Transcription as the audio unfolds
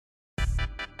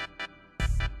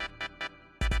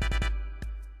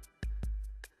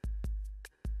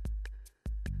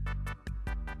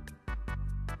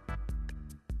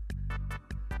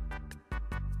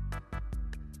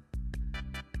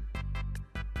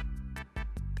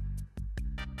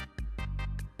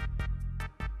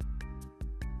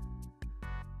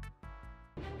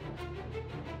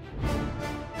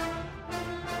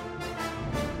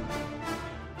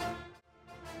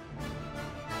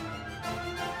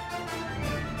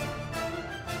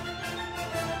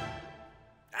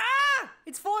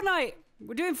Fortnite.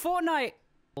 We're doing Fortnite.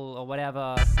 Or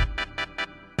whatever.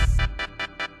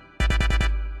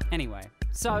 Anyway,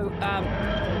 so,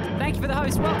 thank you for the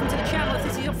host. Welcome to the channel. If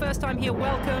this is your first time here,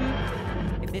 welcome.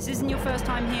 If this isn't your first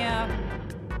time here,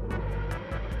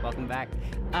 welcome back.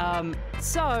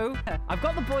 So, I've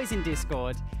got the boys in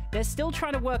Discord. They're still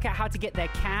trying to work out how to get their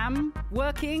cam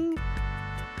working.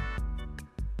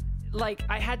 Like,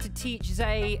 I had to teach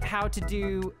Zay how to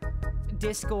do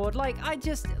Discord. Like, I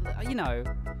just, you know,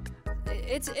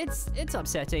 it's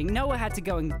upsetting. Noah had to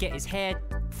go and get his hair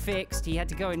fixed. He had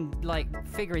to go and, like,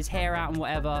 figure his hair out and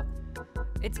whatever.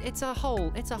 It's a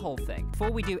whole thing.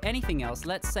 Before we do anything else,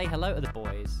 let's say hello to the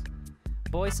boys.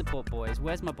 Boys support boys.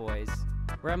 Where's my boys?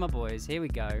 Where are my boys? Here we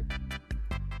go.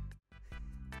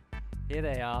 Here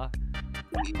they are.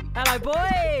 Hello,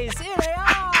 boys! Here they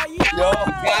are! Yo!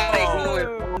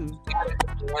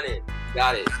 Got it.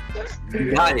 Got it.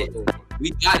 We got it. We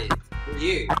got it. We're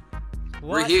here.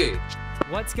 We're here.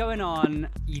 What's going on?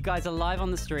 You guys are live on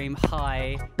the stream.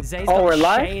 Hi. Zay's Oh, we're got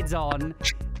live? shades on.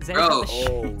 Zay's Bro. got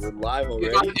the we're live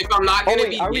already. If I'm not gonna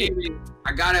wait, be are we- gaming,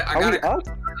 I gotta. Are we up?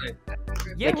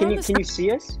 Yeah, Like, can you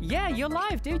see us? Yeah, you're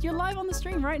live, dude. You're live on the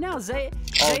stream right now. Zay's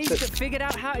figured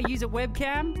out how to use a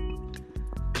webcam.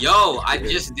 Yo, I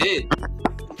just did.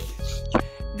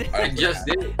 I just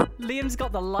did. Liam's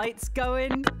got the lights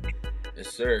going. Yes,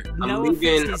 sir. Noah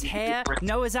fixed his hair.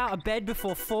 Noah's out of bed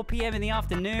before 4 p.m. in the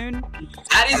afternoon.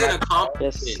 That is an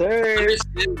accomplishment. Yes, sir.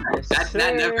 Understand that.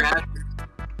 That never happened.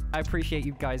 I appreciate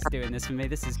you guys doing this for me.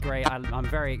 This is great. I'm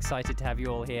very excited to have you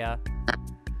all here.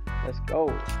 Let's go.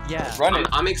 Yeah.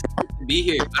 I'm excited to be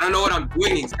here. I don't know what I'm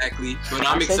doing exactly, but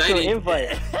I'm I sent you excited. an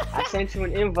invite. I sent you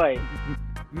an invite.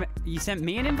 You sent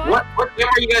me an invite? What game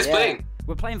are you guys playing?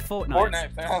 We're playing Fortnite.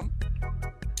 Fortnite, fam.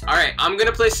 Alright, I'm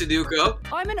gonna play Sudoku.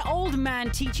 I'm an old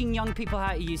man teaching young people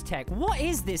how to use tech. What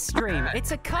is this stream?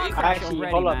 It's a car crash Actually,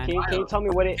 already, hold up. man. Can you tell me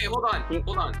what it? Okay, hold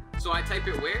on. So I type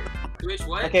it where? Twitch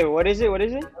what? Okay, what is it? What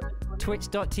is it?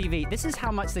 Twitch.tv. This is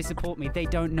how much they support me. They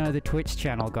don't know the Twitch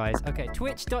channel, guys. Okay,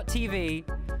 twitch.tv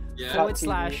Yeah.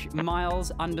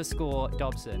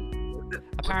 /Myles_Dobson.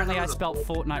 Apparently I spelt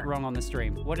Fortnite wrong on the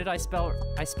stream. What did I spell?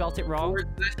 I spelt it wrong?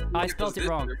 I spelt it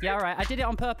wrong. Yeah, alright. I did it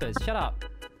on purpose. Shut up.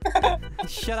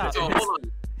 Shut up. So hold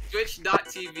on.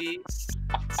 Twitch.tv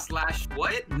 /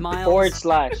 what? Myles. /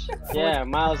 Yeah,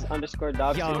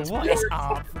 Myles_Dobson. Yo, what is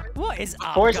up? What is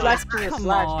up, / is guys? a Come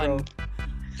slash, on. bro.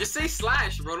 Just say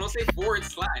slash, bro. Don't say //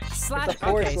 Slash. It's a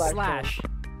forward Okay, slash, slash.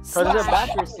 So there's a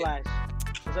backward slash.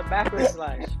 There's a backward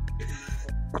slash.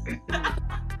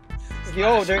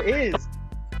 Yo, there is.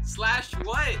 Slash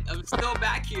what? I'm still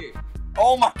back here.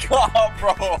 Oh my god,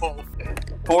 bro.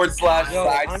 / Yo, side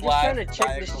I'm just slash. trying to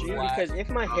check the diagonal stream slash. because if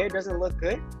my hair doesn't look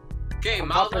good, Okay, I'm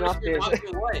Myles hopping off this.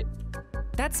 what?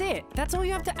 That's it. That's all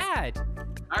you have to add.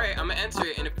 Alright, I'm gonna enter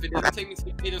it, and if it doesn't take me to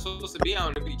the page I'm supposed to be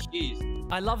on, it'll be cheese.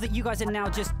 I love that you guys are now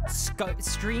just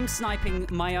stream sniping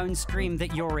my own stream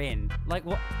that you're in. Like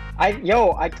what? I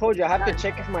told you I have to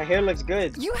check if my hair looks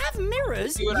good. You have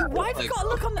mirrors. See what I Why have look you like, got to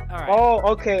look on the? All right. Oh,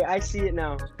 okay, I see it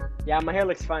now. Yeah, my hair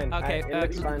looks fine. Okay. It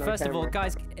looks fine on First of all, camera.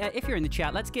 guys, if you're in the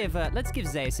chat, let's give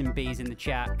Zay some bees in the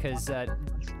chat because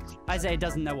Isaiah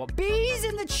doesn't know what bees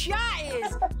in the chat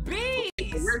is. Bees.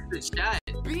 Where's the chat?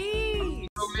 Bees.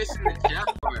 I'm missing the chat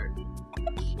part.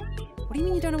 What do you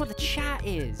mean you don't know what the chat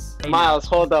is? Myles,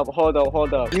 hold up.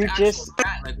 You Actual just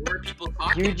chat, like, where are people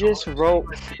talking you just about? wrote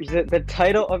the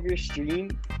title of your stream.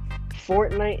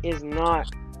 Fortnite is not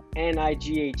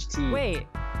NIGHT. Wait.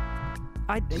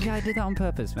 I did that on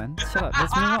purpose, man. Shut up.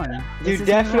 Let's move on. You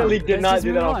definitely did not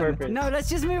do that on purpose. No, let's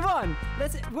just move on.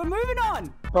 We're moving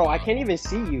on. Bro, I can't even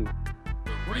see you.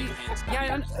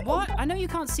 Yeah, what? I know you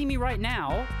can't see me right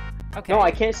now. Okay. No,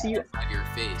 I can't see you. Out of your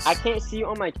face. I can't see you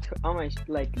on my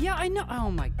like. Yeah, I know. Oh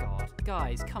my god,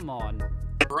 guys, come on.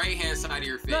 Right hand side of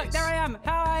your face. Look, there I am.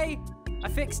 Hi. I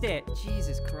fixed it.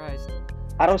 Jesus Christ.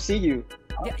 I don't see you.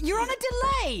 Yeah, you're on a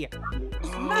delay,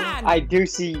 man. I do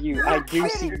see you. I do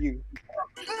see you.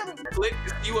 Click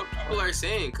to see what people are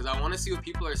saying, because I want to see what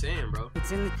people are saying, bro.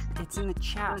 It's in the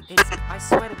chat. I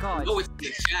swear to God. No, it's in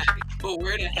the chat. But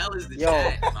where the hell is the Yo.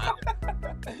 chat, man?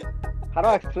 How do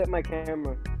I flip my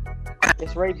camera?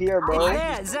 It's right here, bro. Oh,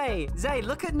 yeah, Zay,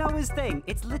 look at Noah's thing.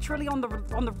 It's literally on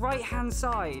the right hand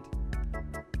side.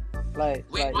 Like,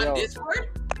 Wait, on yo. Discord?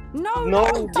 No, No,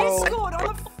 on bro. Discord,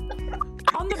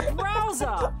 on the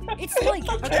browser. It's like,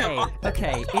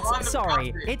 okay.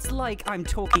 It's like I'm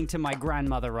talking to my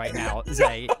grandmother right now,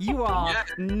 Zay. You are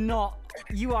not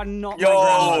my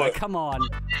grandmother. Come on.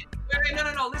 Wait,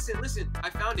 no. Listen. I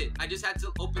found it. I just had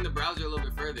to open the browser a little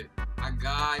bit further. I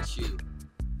got you.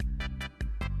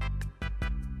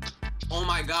 Oh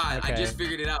my god, I Okay. just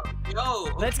figured it out. Yo,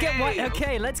 Let's get what? okay.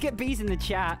 Okay, let's get bees in the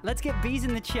chat. Let's get bees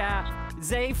in the chat.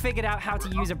 Zay figured out how to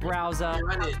use a browser.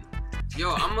 Run it.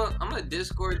 Yo, I'm a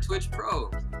Discord Twitch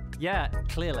pro. Yeah,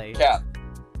 clearly. Cap.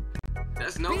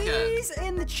 That's no cap. Bees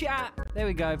in the chat. There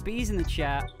we go. Bees in the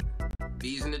chat.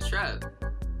 Bees in the trap.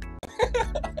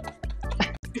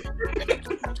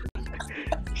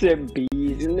 Said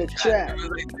bees in the chat. It was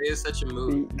like, it's such a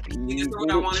move. Bees This is in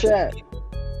what I the wanted chat. to be.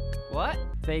 What?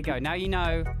 There you go. Now you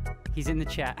know he's in the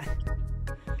chat.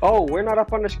 Oh, we're not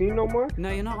up on the screen no more? No,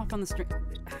 you're not up on the stream.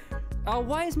 Oh,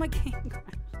 why is my game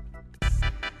crashed?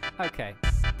 Okay.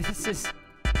 This is...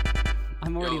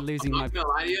 I'm already Yo, losing I'm my... not gonna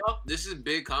lie to y'all. This is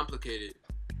big complicated.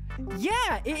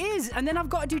 Yeah, it is. And then I've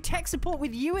got to do tech support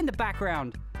with you in the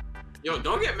background. Yo,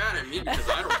 don't get mad at me because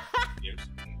I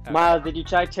don't. Myles, did you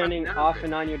try turning off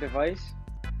and on your device?